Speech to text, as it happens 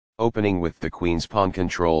Opening with the queen's pawn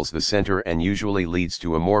controls the center and usually leads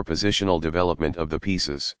to a more positional development of the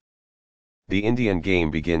pieces. The Indian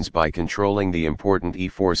game begins by controlling the important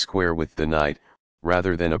e4 square with the knight,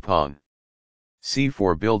 rather than a pawn.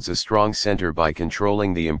 c4 builds a strong center by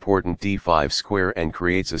controlling the important d5 square and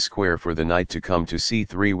creates a square for the knight to come to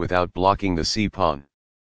c3 without blocking the c-pawn.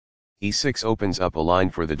 e6 opens up a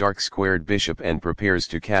line for the dark-squared bishop and prepares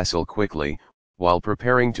to castle quickly, while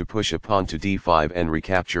preparing to push a pawn to d5 and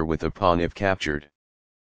recapture with a pawn if captured.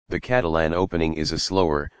 The Catalan opening is a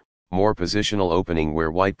slower, more positional opening where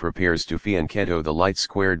white prepares to fianchetto the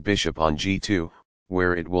light-squared bishop on g2,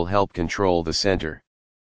 where it will help control the center.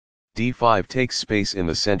 d5 takes space in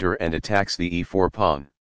the center and attacks the e4 pawn.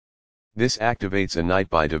 This activates a knight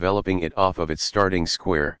by developing it off of its starting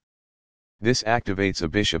square. This activates a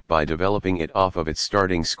bishop by developing it off of its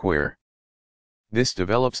starting square. This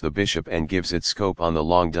develops the bishop and gives it scope on the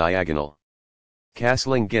long diagonal.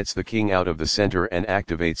 Castling gets the king out of the center and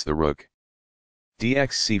activates the rook.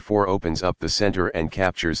 dx-c4 opens up the center and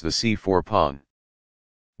captures the c4 pawn.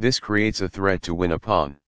 This creates a threat to win a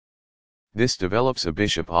pawn. This develops a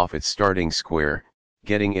bishop off its starting square,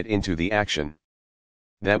 getting it into the action.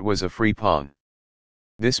 That was a free pawn.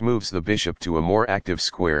 This moves the bishop to a more active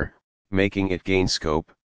square, making it gain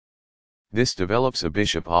scope. This develops a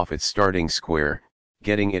bishop off its starting square,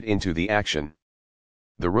 getting it into the action.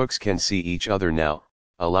 The rooks can see each other now,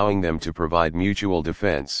 allowing them to provide mutual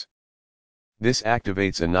defense. This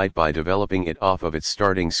activates a knight by developing it off of its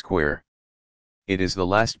starting square. It is the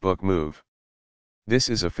last book move. This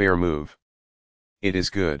is a fair move. It is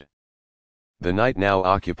good. The knight now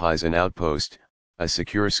occupies an outpost, a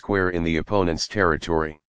secure square in the opponent's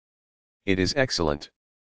territory. It is excellent.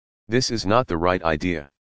 This is not the right idea.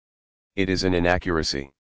 It is an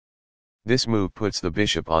inaccuracy. This move puts the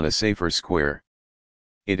bishop on a safer square.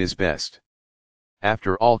 It is best.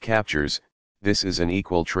 After all captures, this is an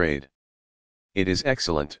equal trade. It is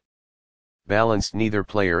excellent. Balanced, neither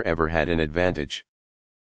player ever had an advantage.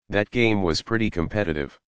 That game was pretty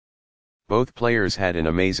competitive. Both players had an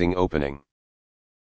amazing opening.